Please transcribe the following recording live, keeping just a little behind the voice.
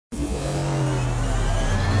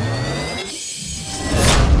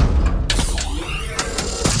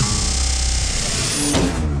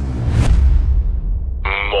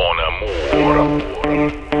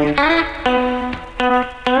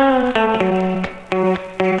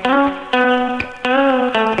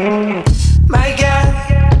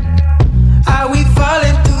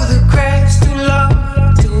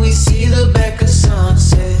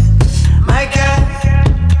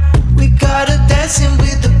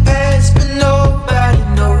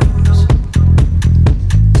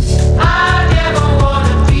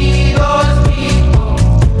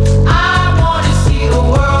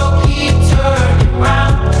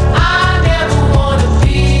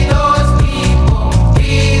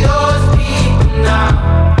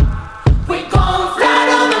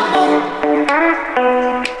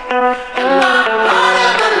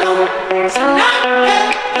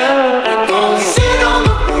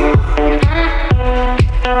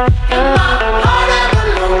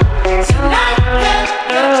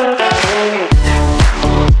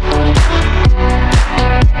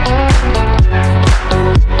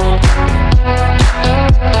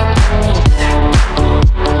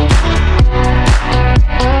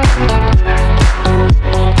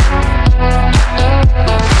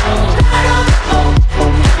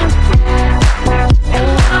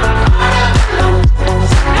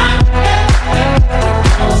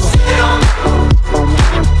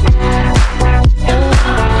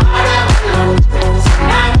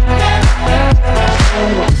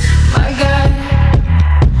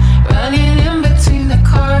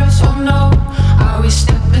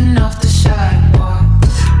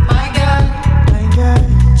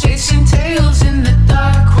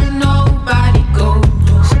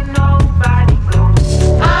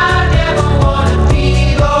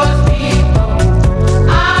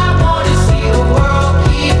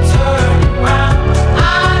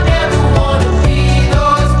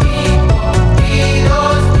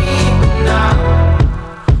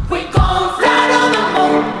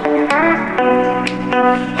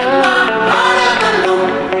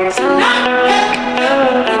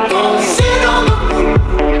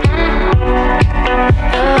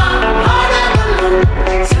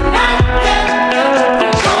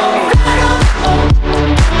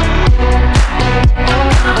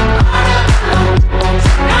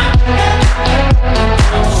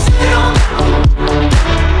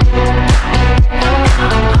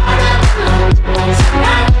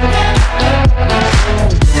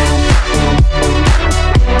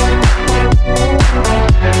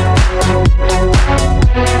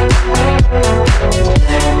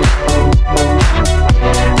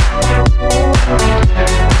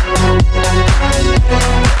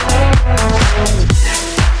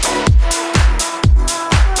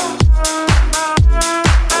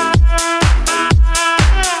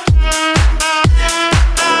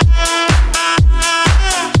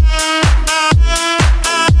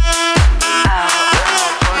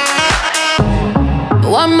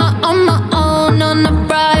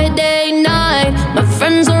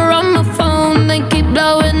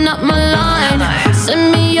blowing up my line.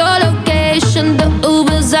 Send me your location, the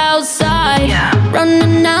Uber's outside.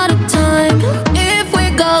 Running out of time. If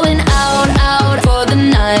we're going out, out for the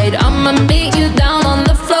night, I'ma meet you down on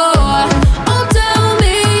the floor. Oh, tell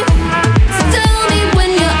me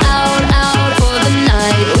when you're out, out for the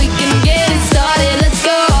night. We can get it started, let's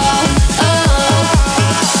go. Oh.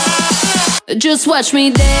 Just watch me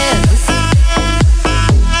dance.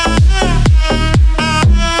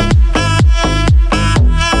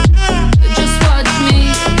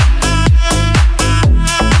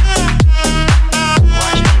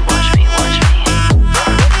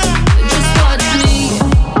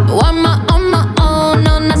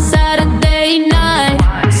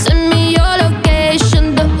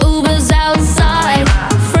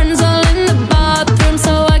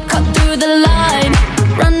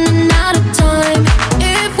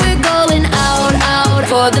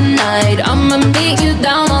 I'ma meet you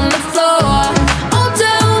down on the floor. Oh,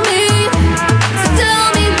 tell me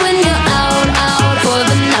when you're out, out for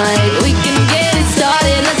the night. We can get it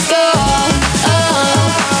started, let's go. Oh.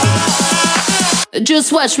 Just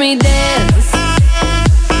watch me dance.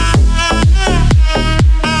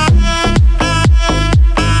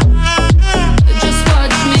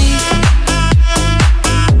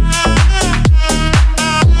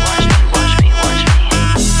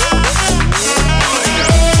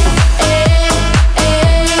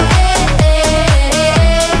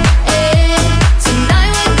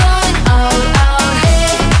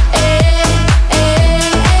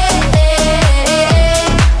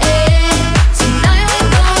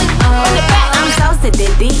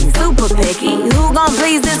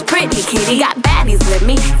 Kitty got baddies with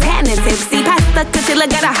me, tan and tipsy. Pass the concealer,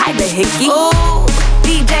 gotta hide the hickey. Ooh,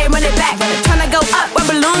 DJ run it back, tryna go up where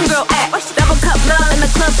Balloon Girl at. Double cup love in the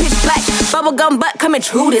club, pitch black. Bubblegum butt coming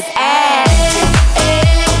true this ass.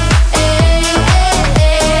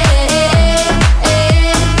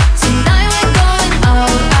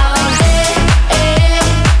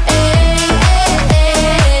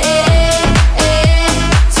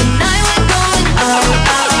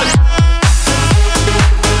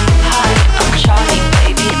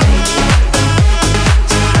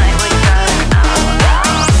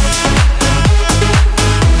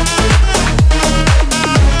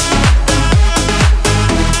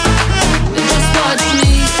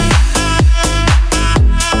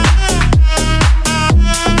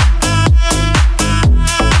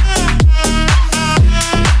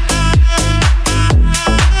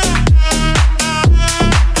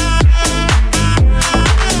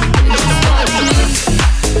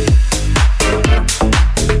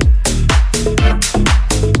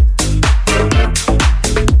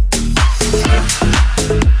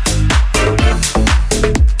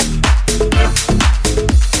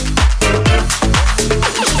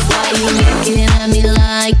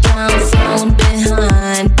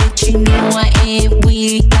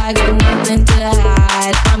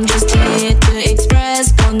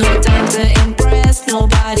 Gonna be somebody.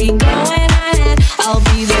 I'll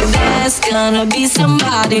be the best, gonna be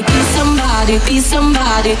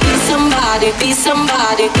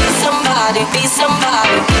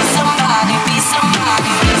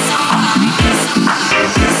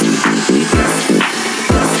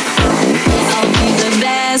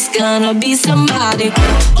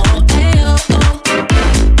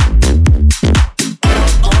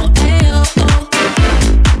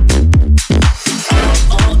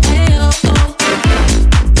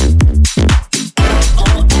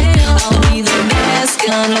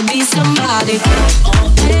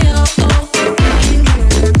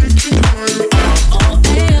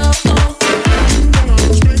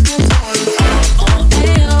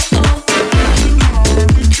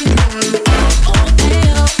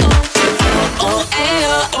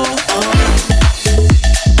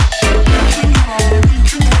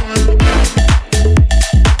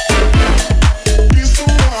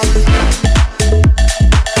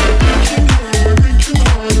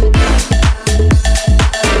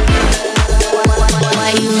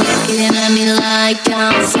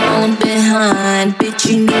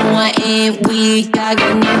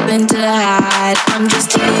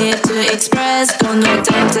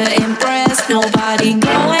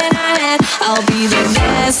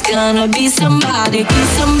Gonna be somebody, be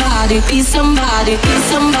somebody, be somebody, be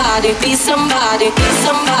somebody, be somebody, be somebody, be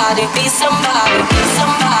somebody, be somebody, be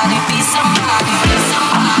somebody, be somebody, be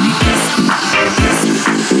somebody.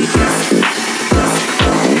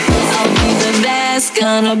 I'll be the best,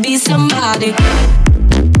 gonna be somebody.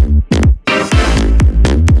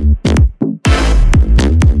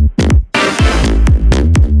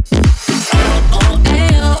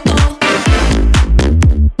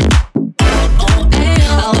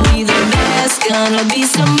 gonna be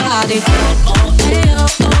somebody. Oh, hey, oh,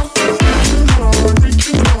 oh.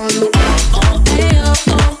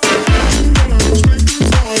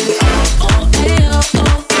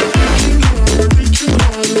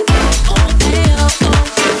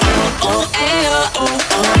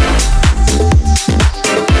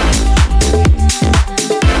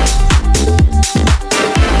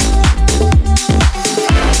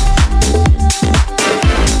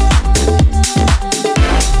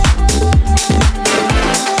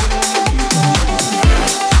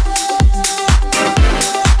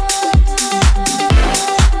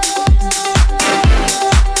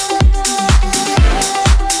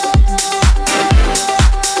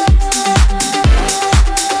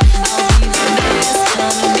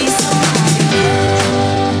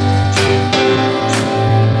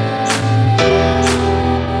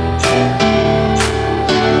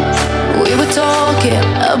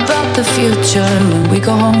 When we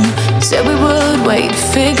go home, said we would wait,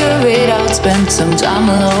 figure it out, spend some time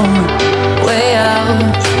alone, way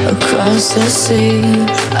out across the sea.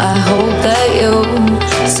 I hope that you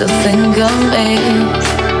still think of me.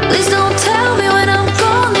 Please don't tell me when I'm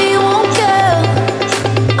gone that you won't care.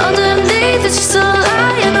 Underneath it's just a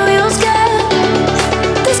lie, I know you're scared.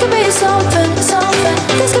 This could be something, something.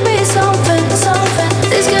 This could be something, something.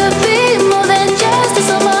 This could be more than just a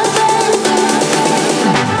summer thing.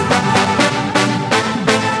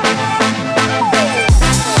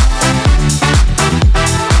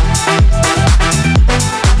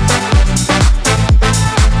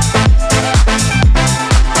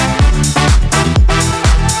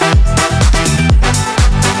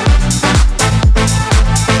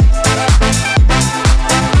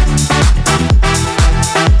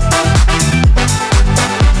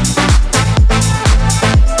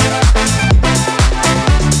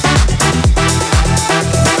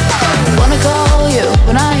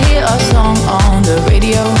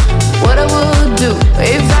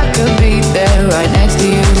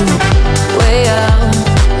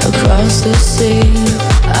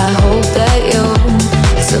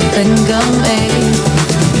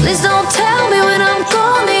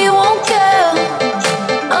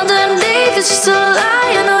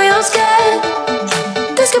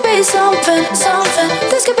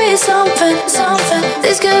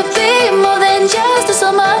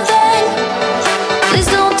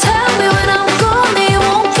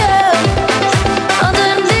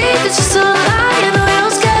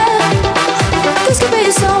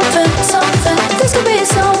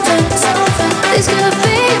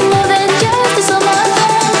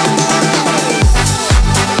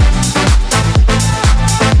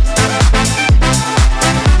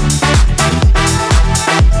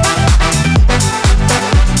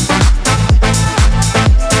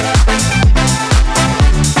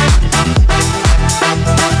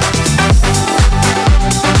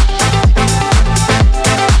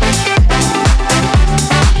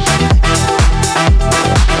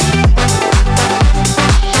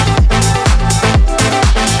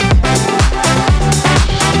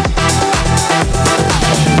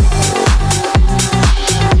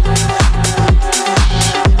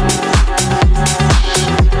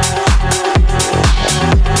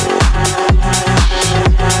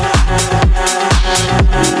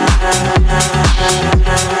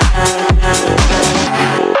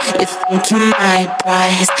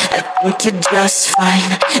 You're just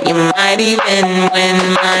fine. You might even win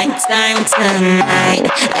my time tonight.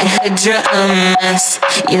 I heard you're a mess.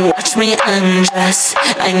 You watch me undress.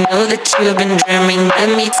 I know that you've been dreaming.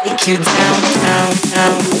 Let me take you down, down,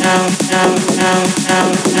 down, down, down, down,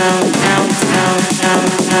 down, down, down, down,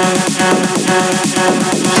 down, down, down, down, down.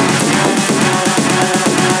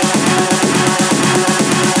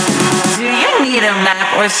 Do you need a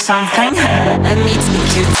map or something? Let me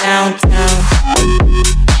take you down, down.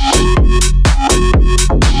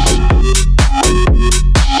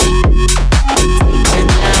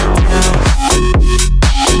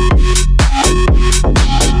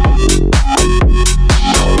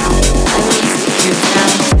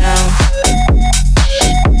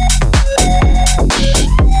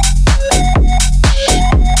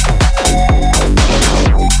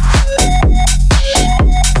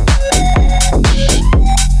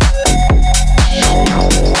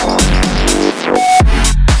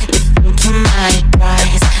 My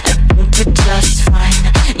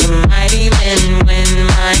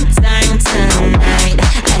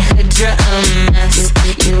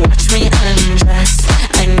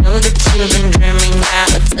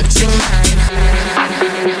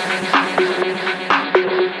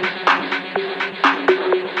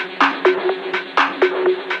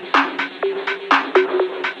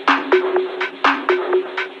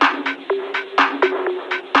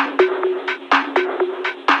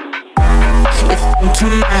for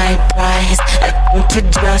my prize. I think you're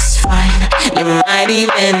just fine. You might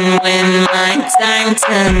even win my time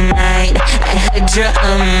tonight. I heard you're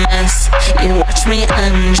a mess. You watch me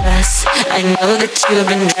undress. I know that you've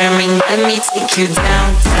been dreaming. Let me take you down,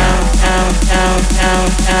 down, down, down, down,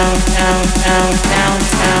 down, down, down, down,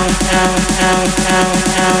 down, down, down, down,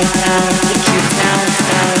 down, down. Take you down,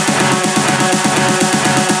 down, down, down, down,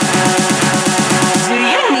 down. Do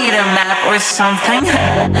you need a map or something?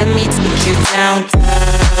 Let me take you down,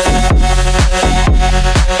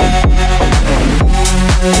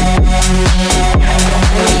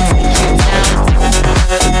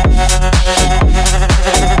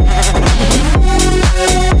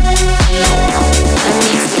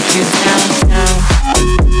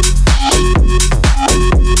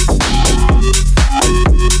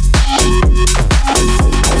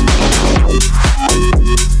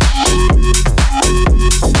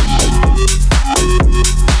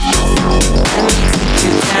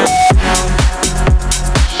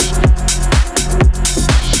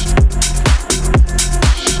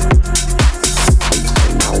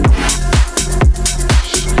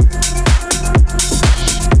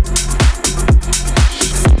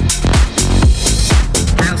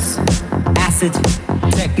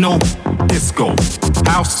 techno, disco,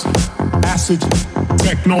 house, acid,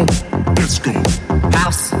 techno, disco,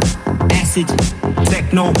 house, acid,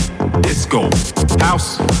 techno, disco,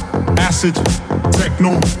 house, acid,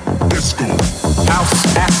 techno, disco, house,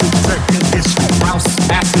 acid, techno, disco,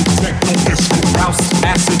 house, acid, techno, disco, house,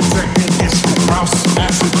 acid, techno, disco, house,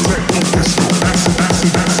 acid, techno, disco, acid,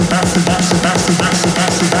 acid, acid, acid, acid, acid,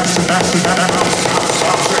 acid, acid, acid, acid,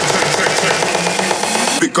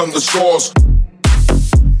 become the source.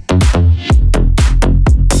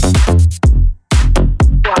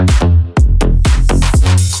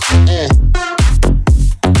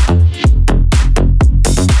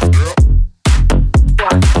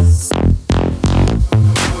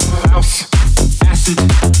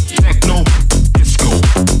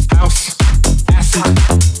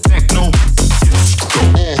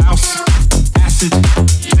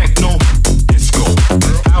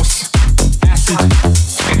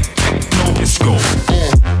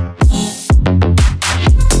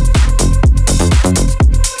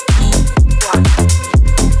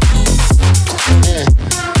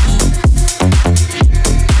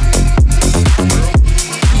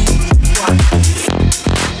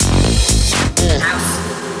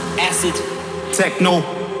 Techno,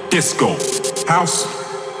 disco, house,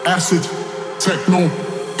 acid, techno,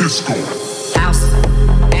 disco, house,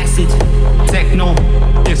 acid, techno,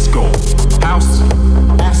 disco, house,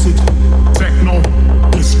 acid, techno,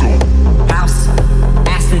 disco, house,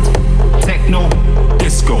 acid, techno,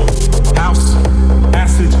 disco, house,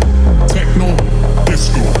 acid, techno,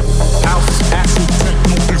 disco, house, acid,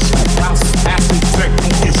 techno, disco, house, acid,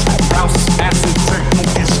 techno, disco, house, acid, techno,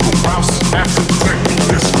 disco, house, acid, techno,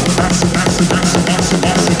 disco, acid, acid, acid, acid,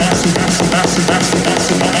 acid, acid, acid, acid, acid,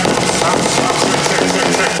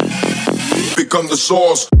 become the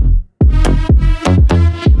source.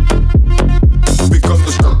 Become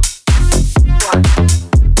the source.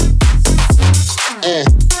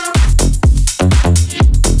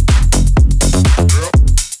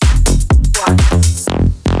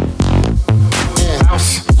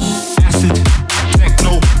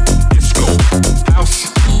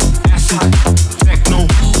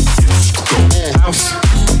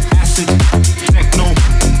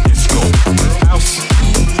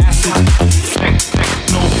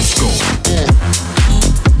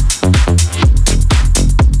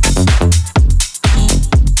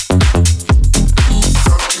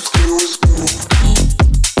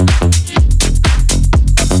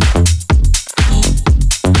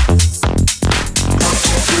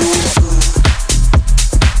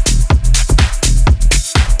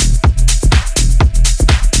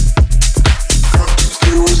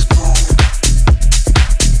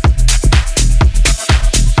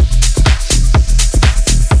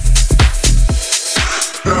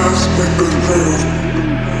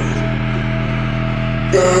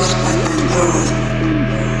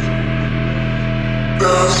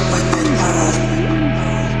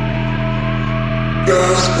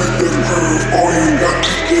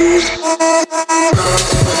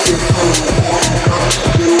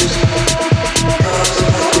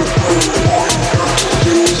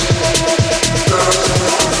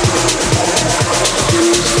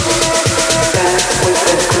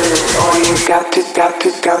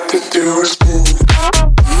 Got to do is move.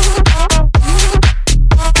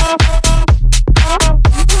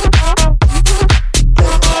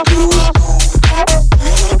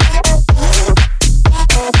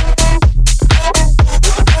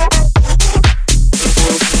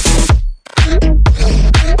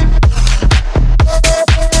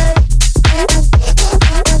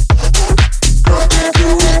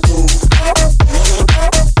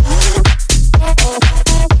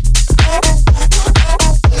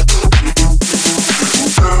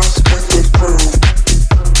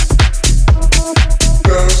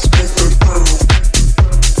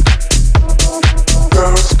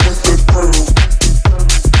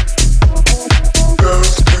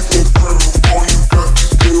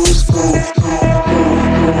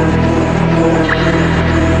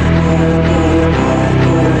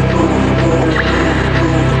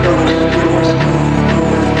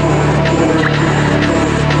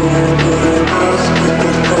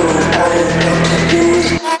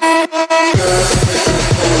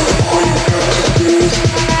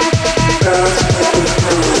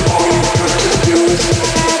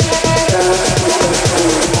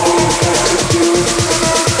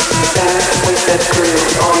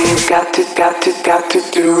 got to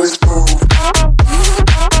do is move.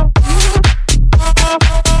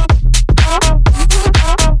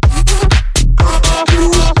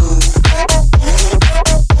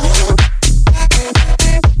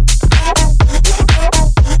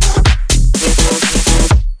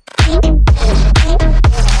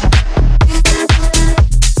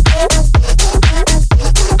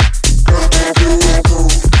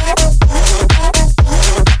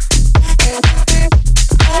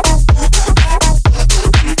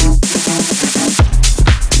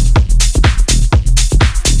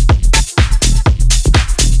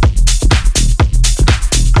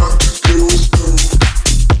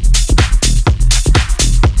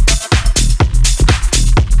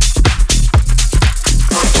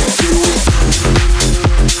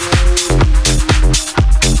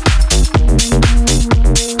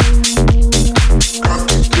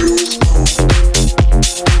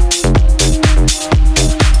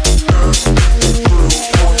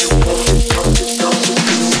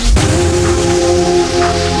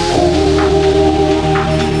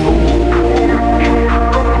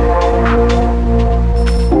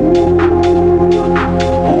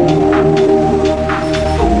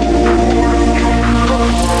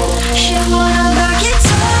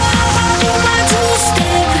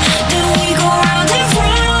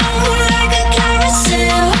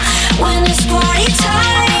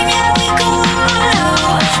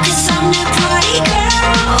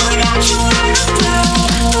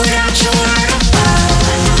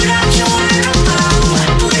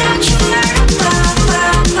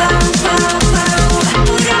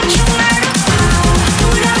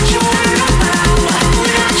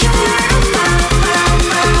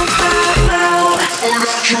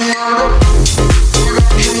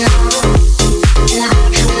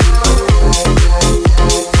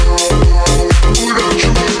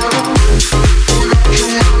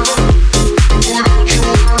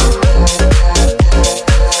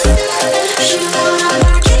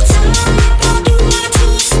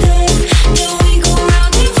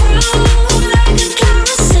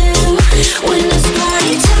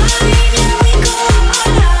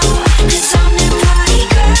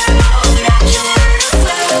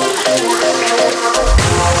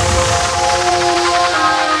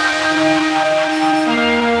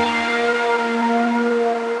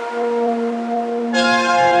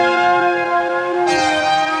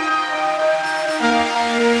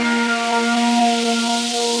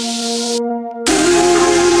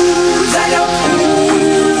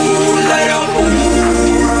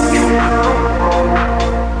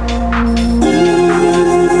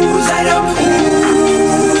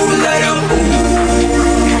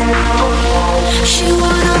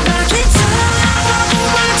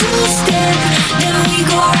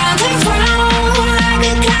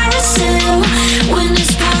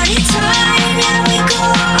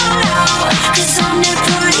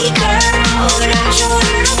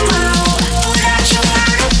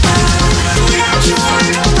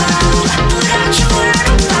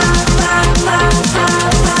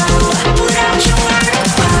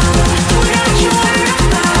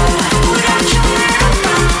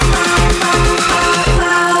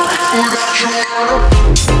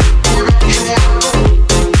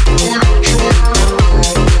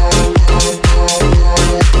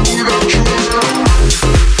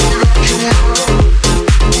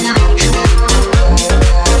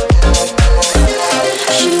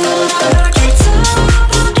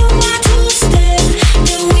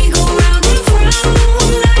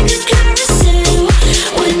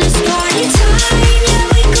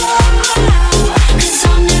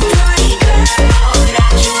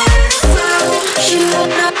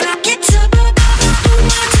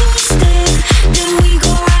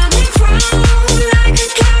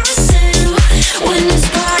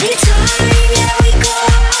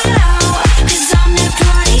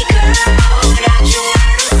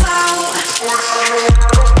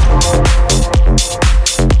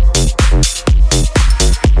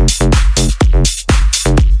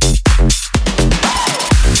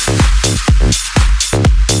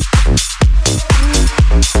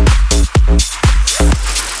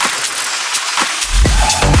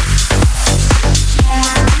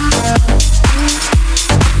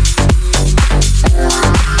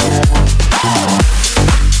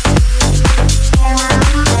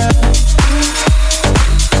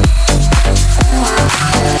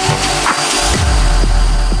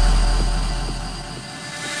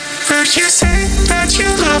 You say that you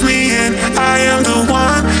love me and I am the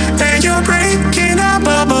one. Then you're breaking our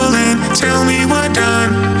bubble and tell me we're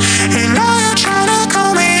done. And now you're trying to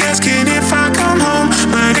call me asking if I come home.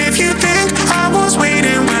 But if you think I was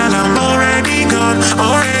waiting, well, I'm already gone,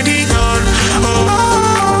 already gone.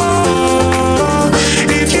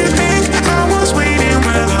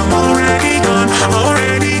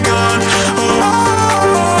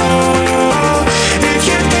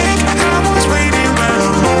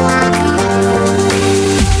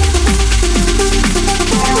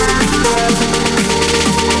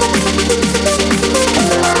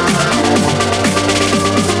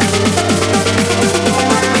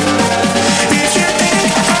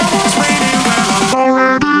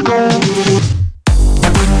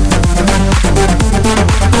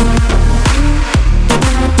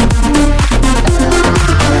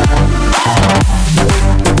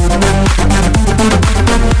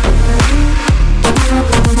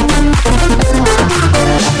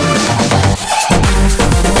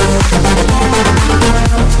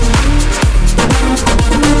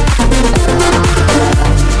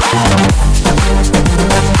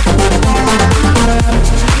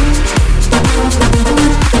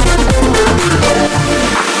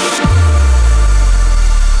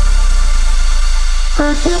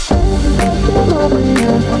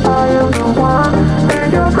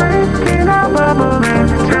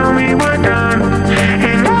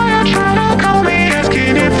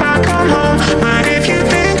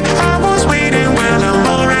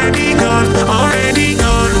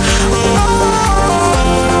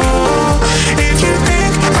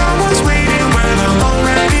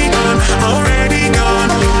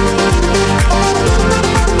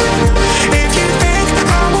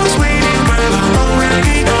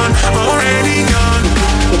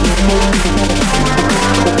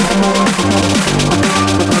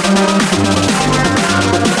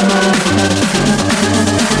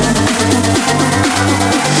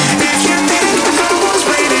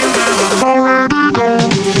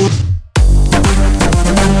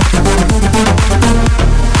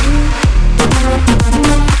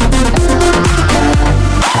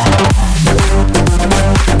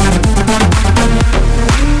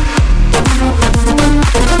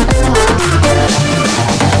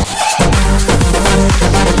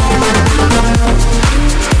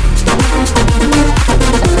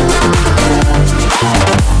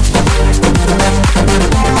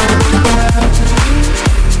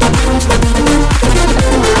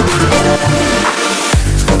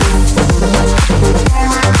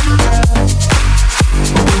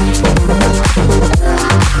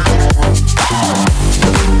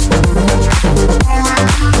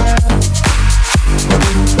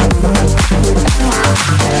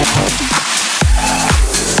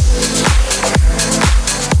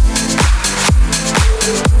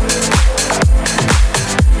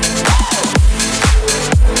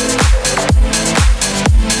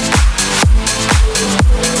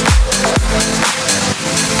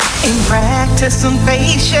 Practice and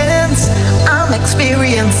patience, I'm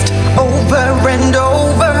experienced over and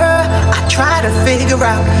over. I try to figure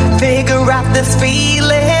out this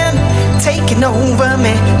feeling taking over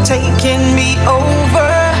me, taking me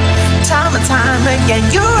over. Time and time again,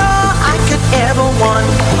 you're all I could ever want,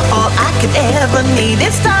 all I could ever need.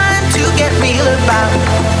 It's time to get real about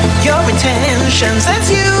your intentions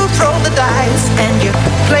as you throw the dice and you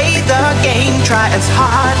play the game. Try as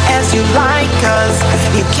hard as you like, 'cause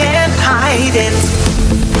you can't hide it.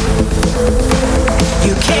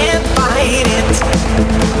 You can't fight it.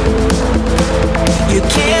 You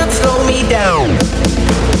can't slow me down.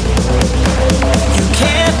 You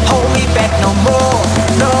can't hold me back no more.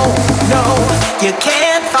 No, no, you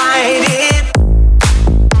can't fight it.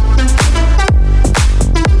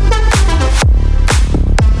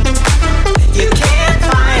 You can't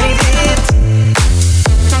fight it.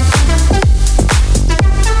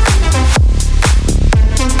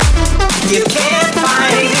 You can't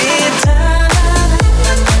fight it.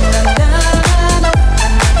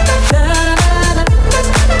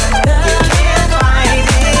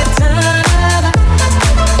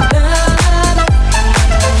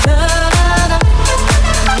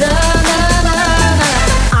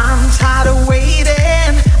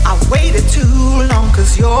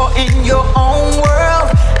 You're in your own world.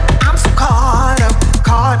 I'm so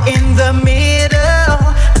caught in the middle.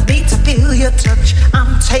 I need to feel your touch.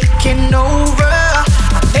 I'm taking over.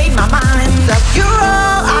 I made my mind up. You're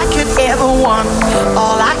all I could ever want,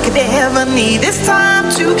 all I could ever need. It's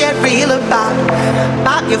time to get real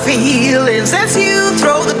about your feelings as you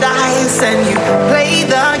throw the dice and you play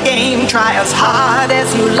the game. Try as hard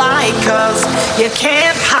as you like, 'cause you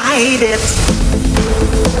can't hide it.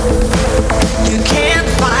 You can't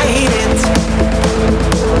fight it.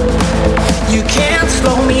 You can't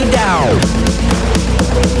slow me down.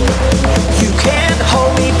 You can't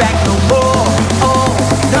hold me back no more. Oh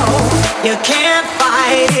no, you can't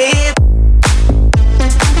fight it.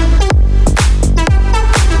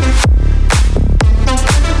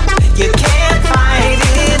 You can't fight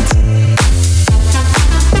it.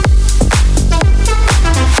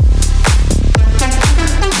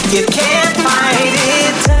 You can't fight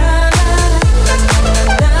it.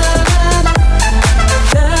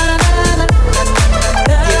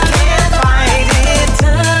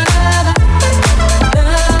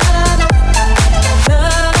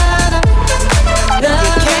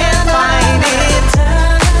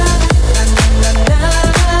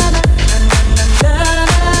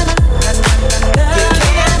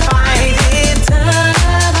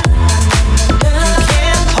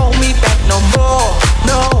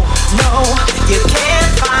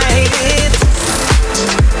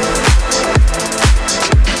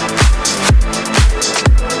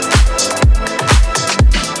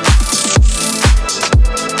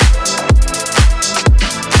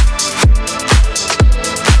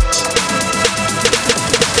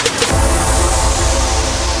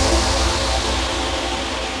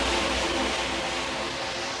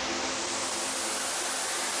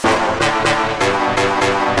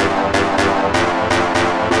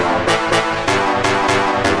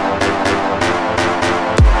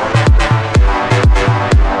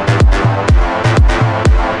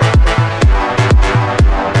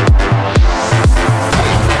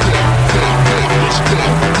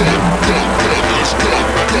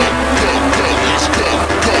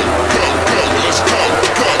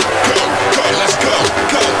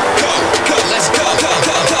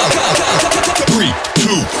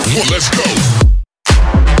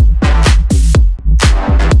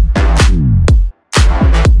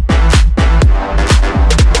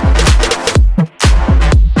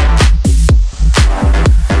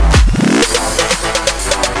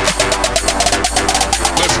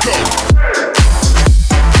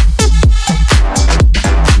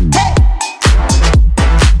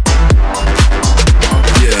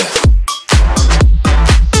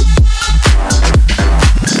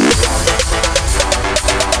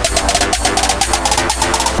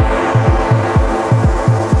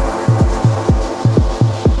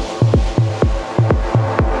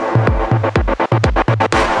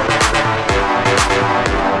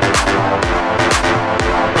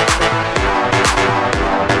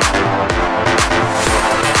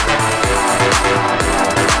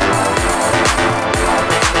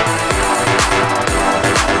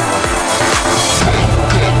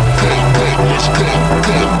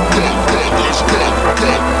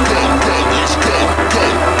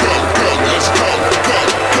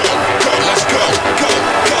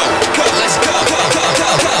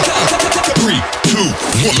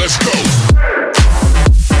 let's go.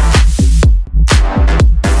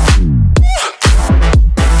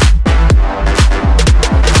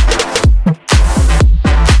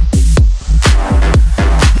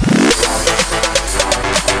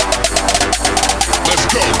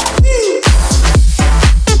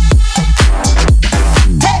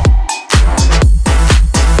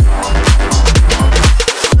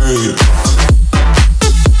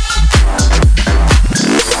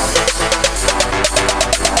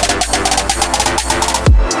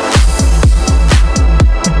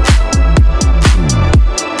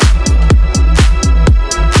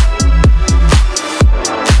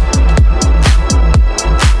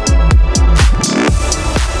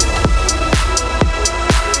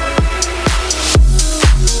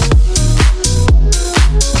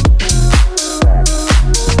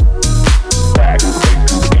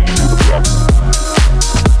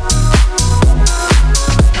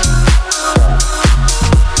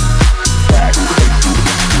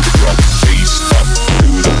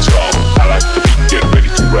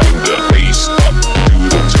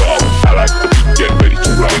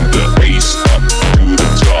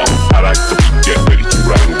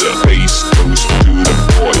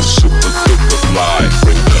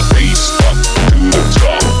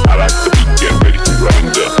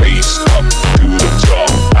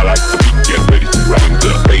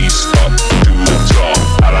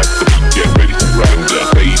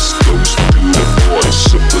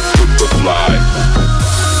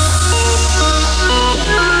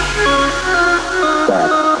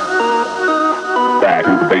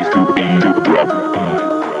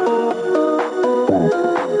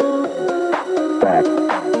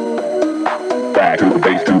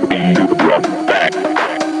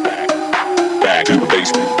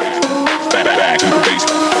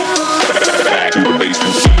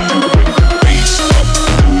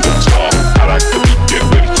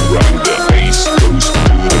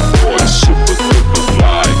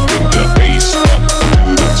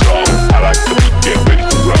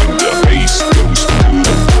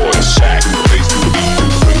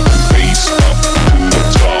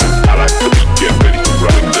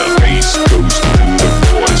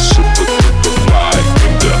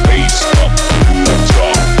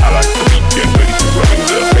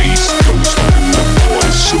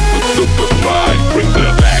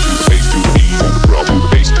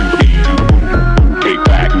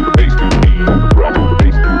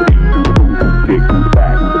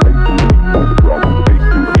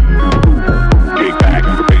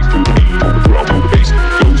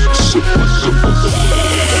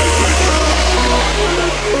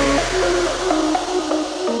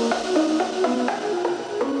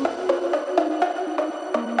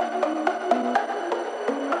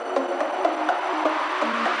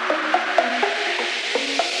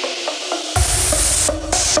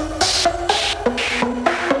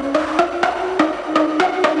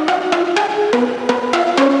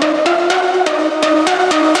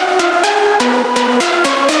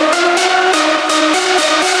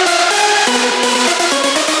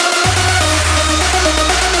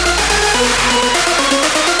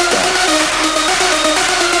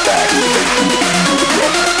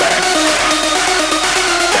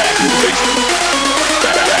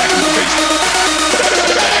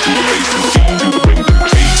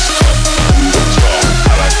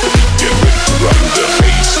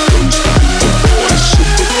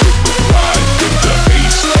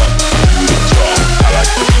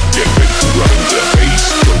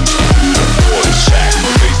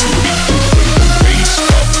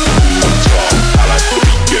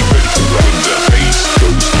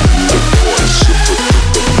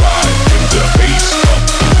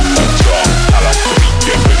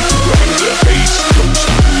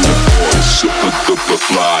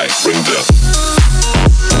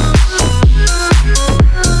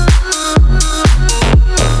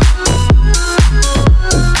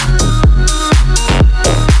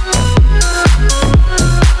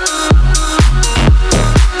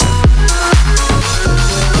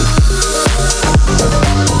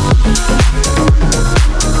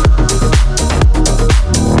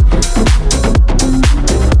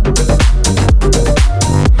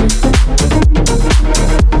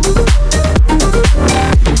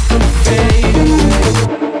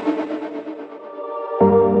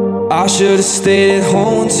 I should've stayed at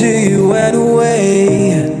home till you went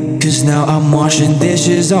away. Cause now I'm washing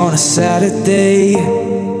dishes on a Saturday.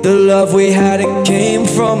 The love we had, it came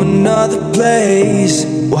from another place.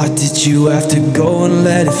 Why did you have to go and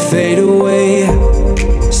let it fade away?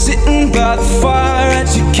 Sitting by the fire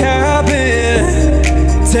at your cabin,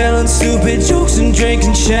 telling stupid jokes and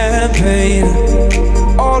drinking champagne.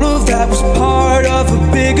 All of that was part of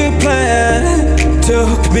a bigger plan to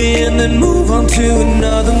hook me and then move on to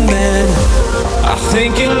another man. I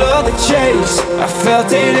think you love the chase. I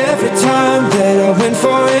felt it every time that I went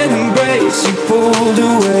for an embrace. You pulled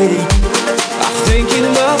away. I think you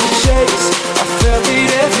love the chase. I felt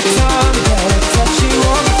it every time that I touch you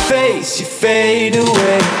on the face. You fade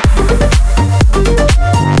away.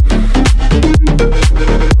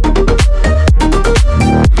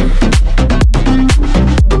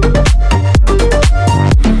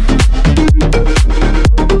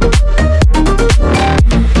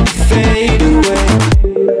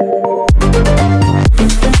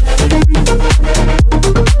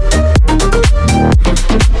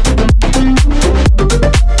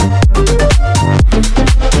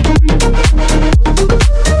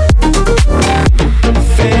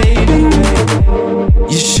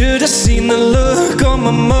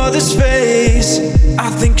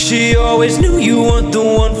 She always knew you weren't the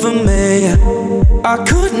one for me. I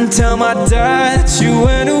couldn't tell my dad that you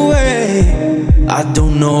went away. I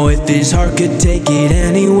don't know if his heart could take it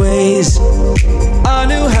anyways. I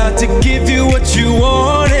knew how to give you what you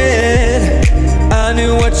wanted. I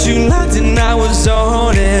knew what you liked and I was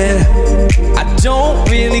on it. I don't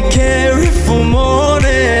really care if I'm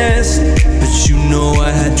honest, but you know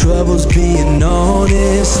I had troubles being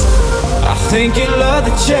honest. I think you love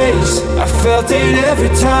the chase. I felt it every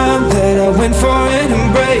time that I went for an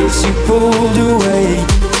embrace. You pulled away.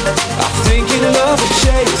 I think you love the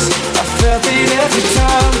chase. I felt it every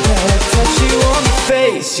time that I touch you on the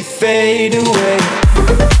face. You fade away.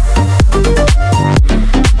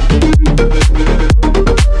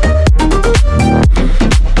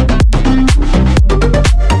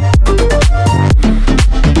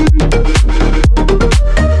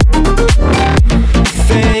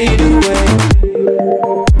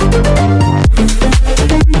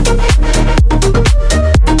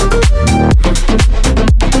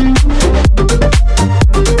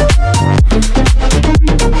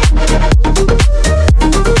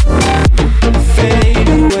 Fade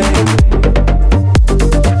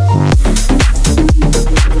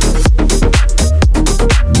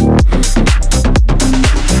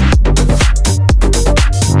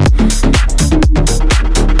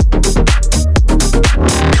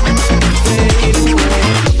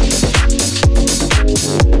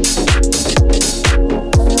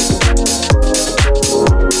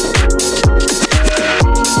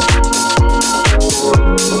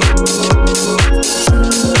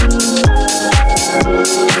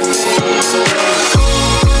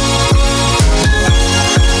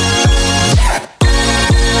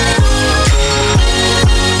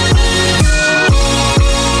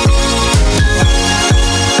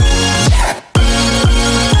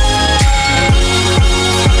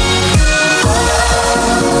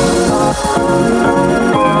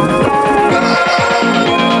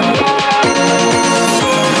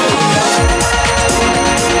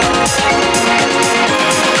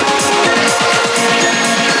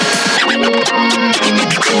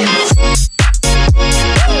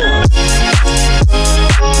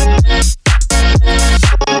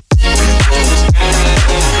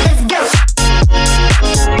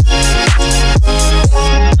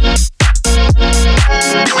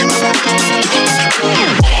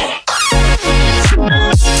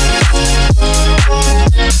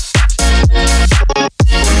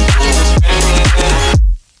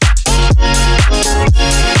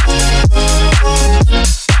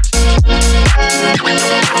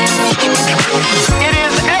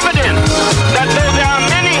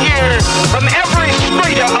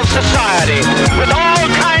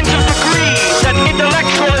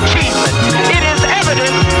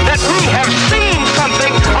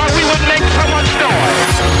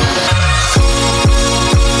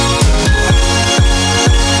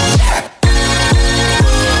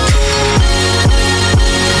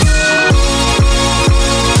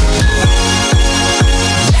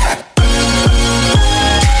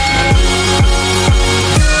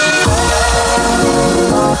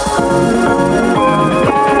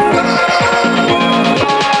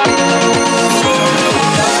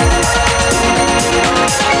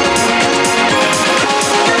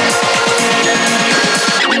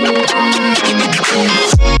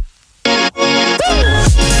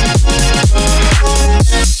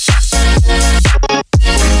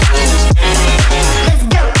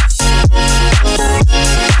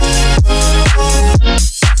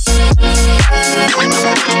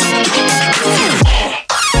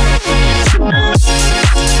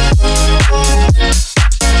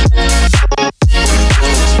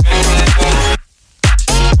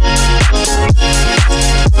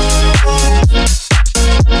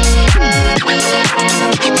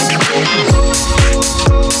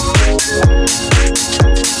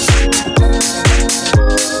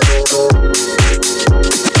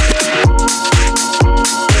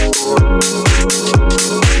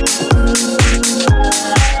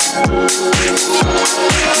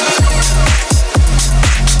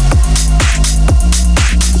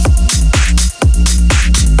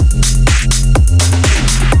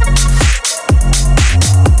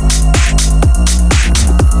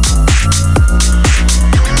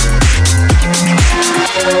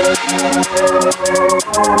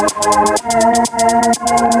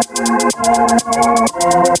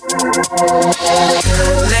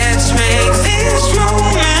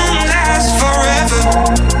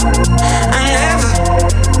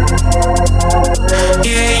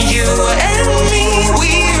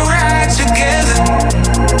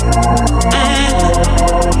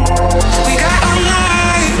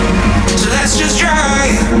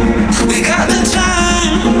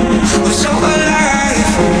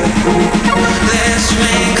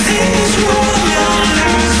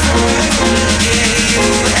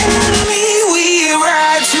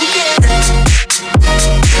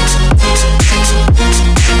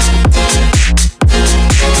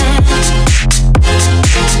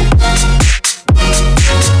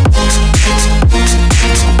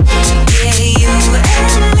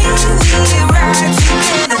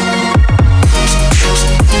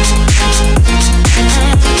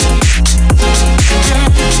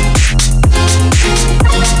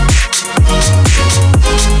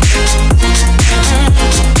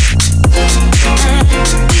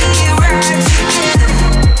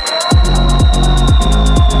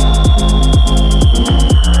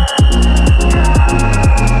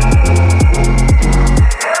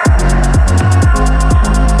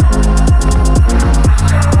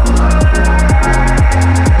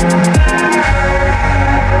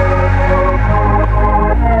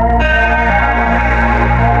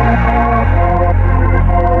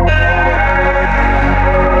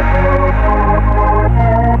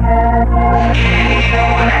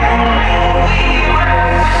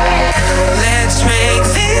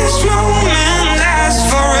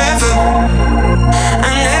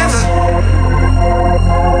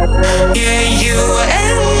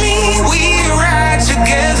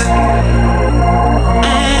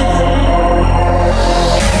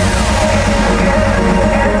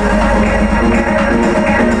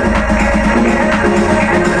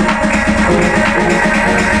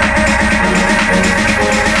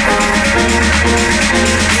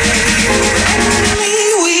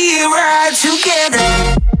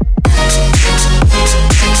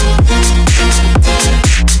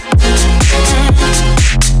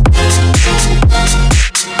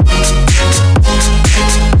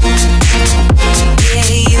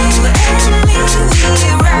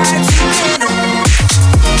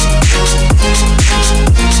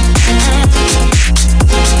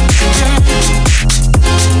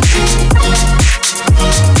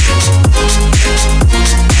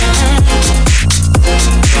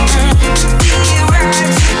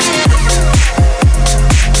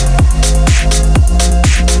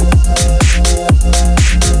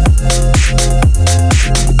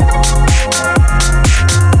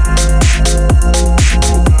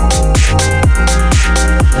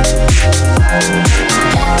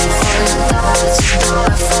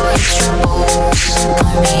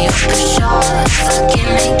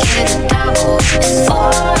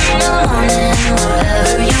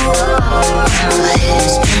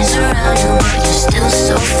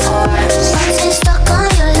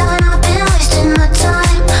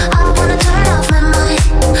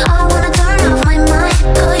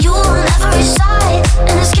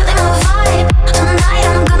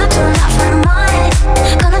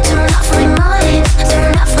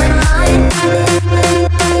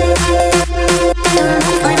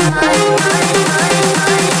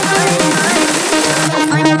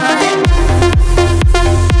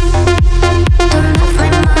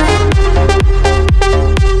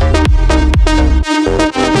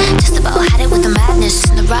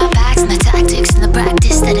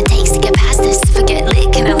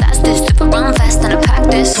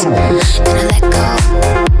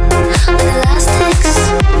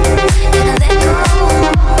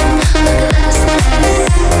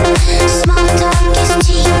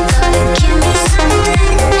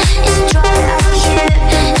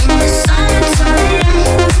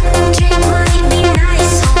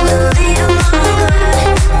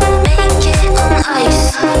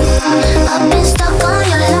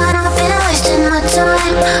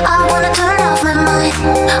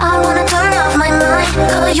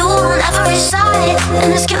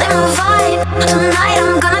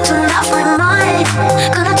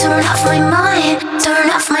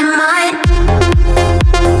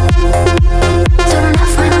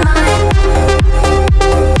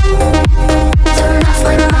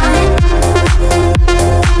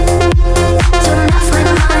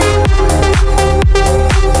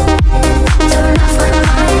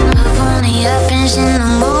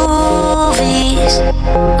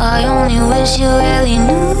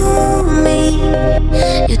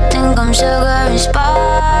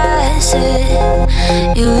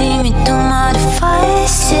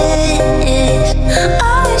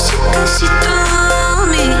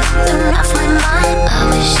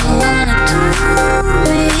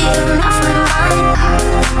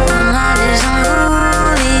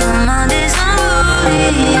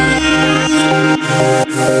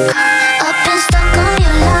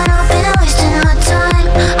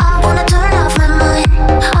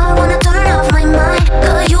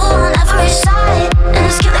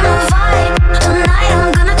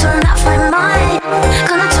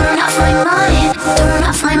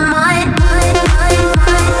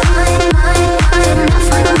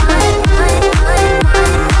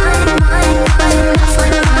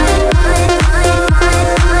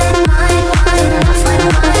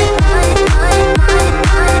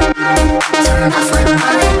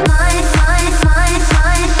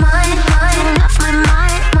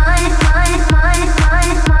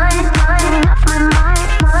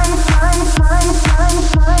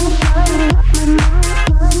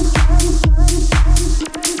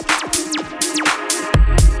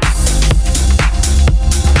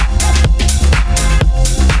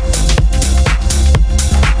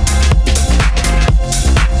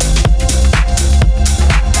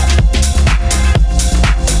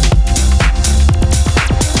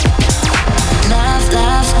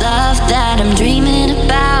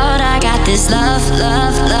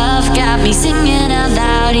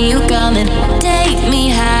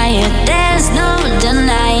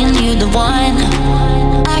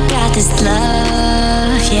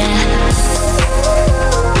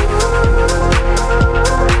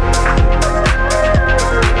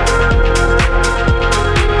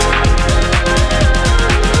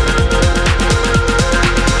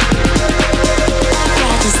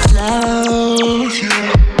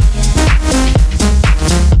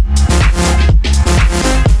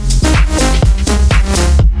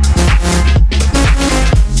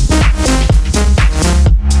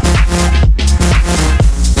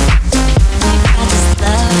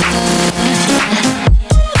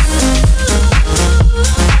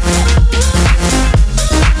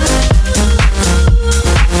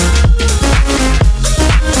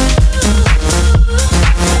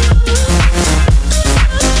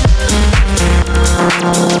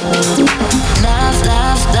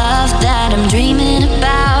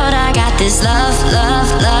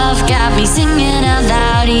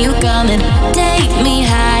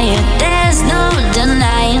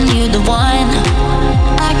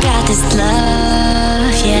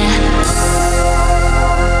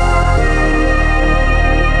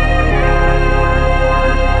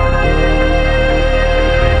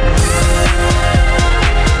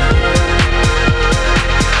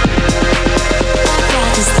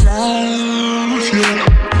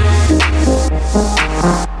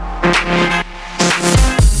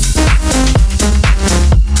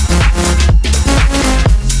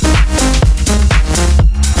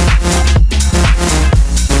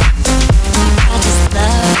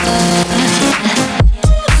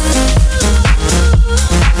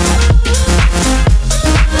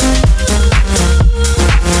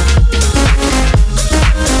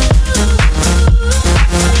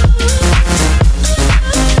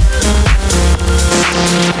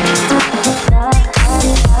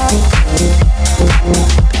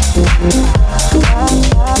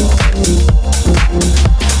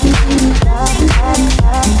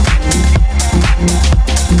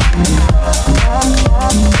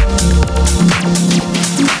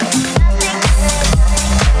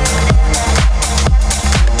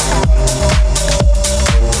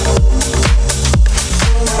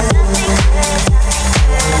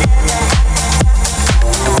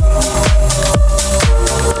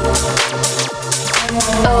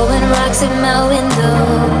in my window,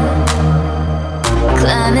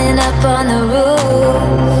 climbing up on the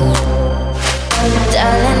roof.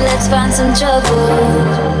 Darling, let's find some trouble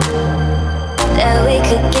that we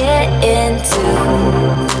could get into.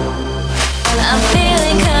 I'm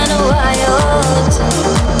feeling kinda wild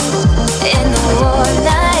in the warm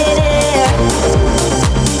night air,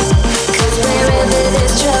 'cause wherever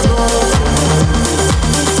there's trouble,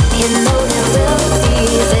 you know that we'll be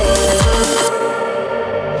there.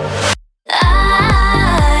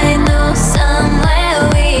 I know somewhere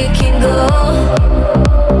we can go,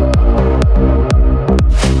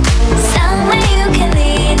 somewhere you can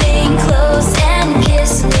lean in close and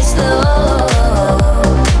kiss me slow.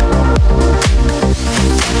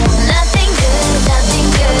 Nothing good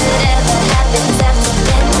ever happens after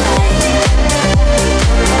midnight.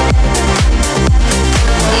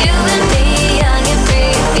 You and me, young and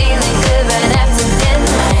free, feeling good right after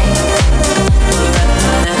midnight.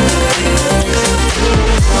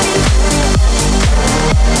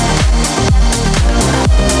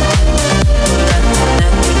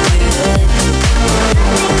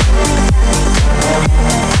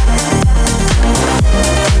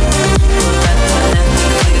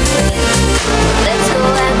 Let's go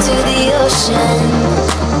out to the ocean,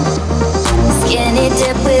 skinny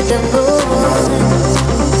dip with the moon.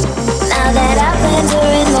 Now that our plans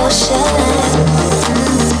are in motion,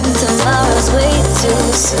 tomorrow's way too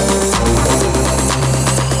soon.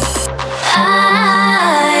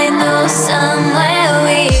 I know somewhere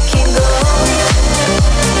we can go,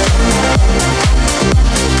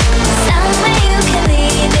 somewhere you can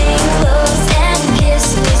lean in close and kiss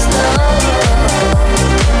me slow.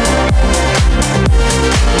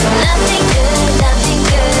 Nothing good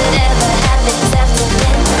ever happens after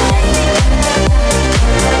midnight.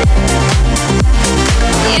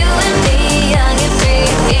 You and me, young and free,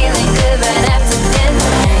 feeling good right after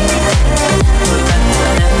midnight.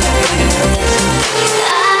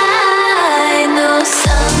 I know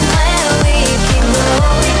somewhere we can go,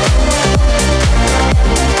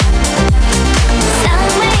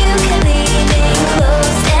 somewhere you can lean in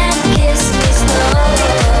close and kiss me slow.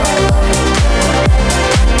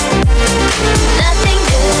 Nothing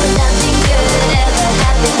good ever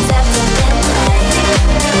happens after midnight.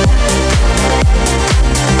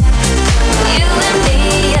 You and me,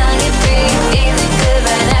 young and free, feeling good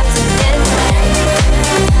right after midnight.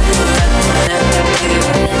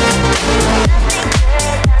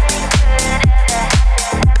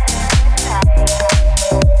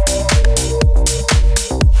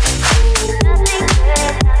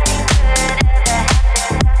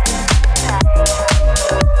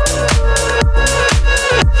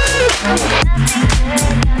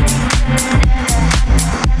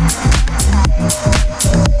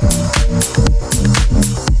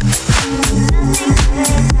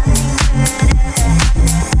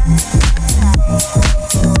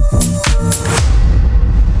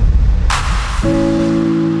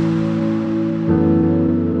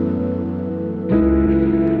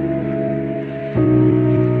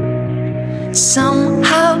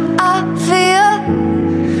 Somehow I feel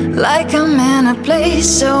like I'm in a place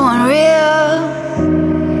so unreal.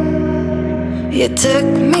 You took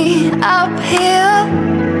me up here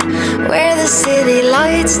where the city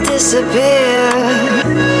lights disappear.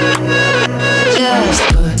 Just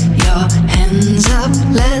put your hands up,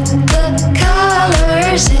 let the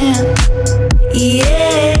colors in.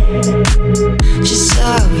 Yeah, just so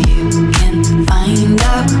you can find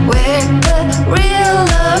out where the real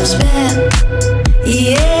love's been.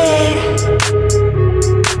 Yeah,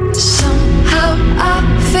 somehow I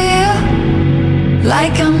feel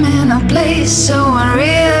like I'm in a place so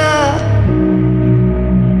unreal.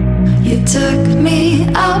 You took me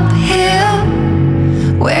up here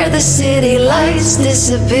where the city lights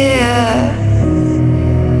disappear.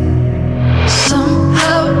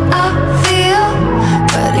 Somehow I feel,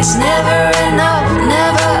 but it's never enough,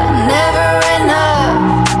 never enough.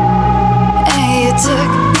 And you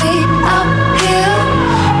took me up here,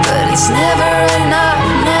 but it's never enough,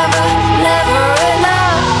 never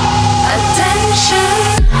enough. Attention.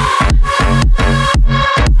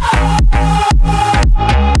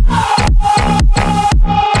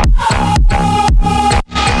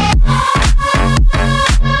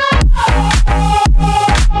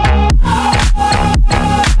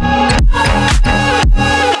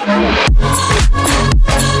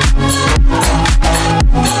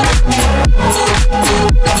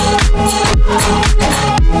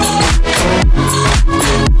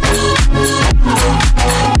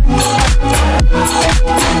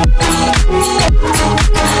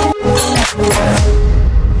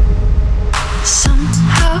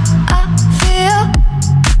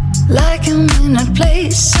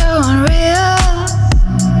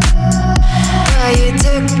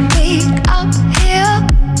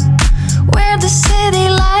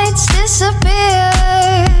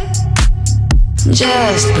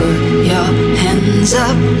 Just put your hands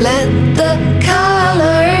up, let the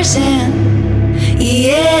colors in.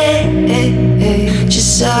 Yeah,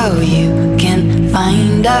 just so you can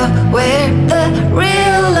find out where the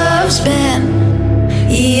real love's been.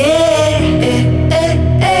 Yeah,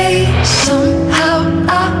 somehow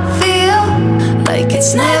I feel like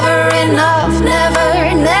it's never enough, never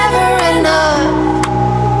enough.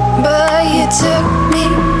 But you took me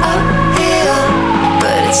uphill,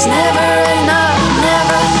 but it's never enough,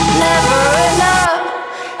 never enough.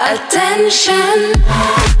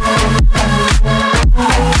 Attention.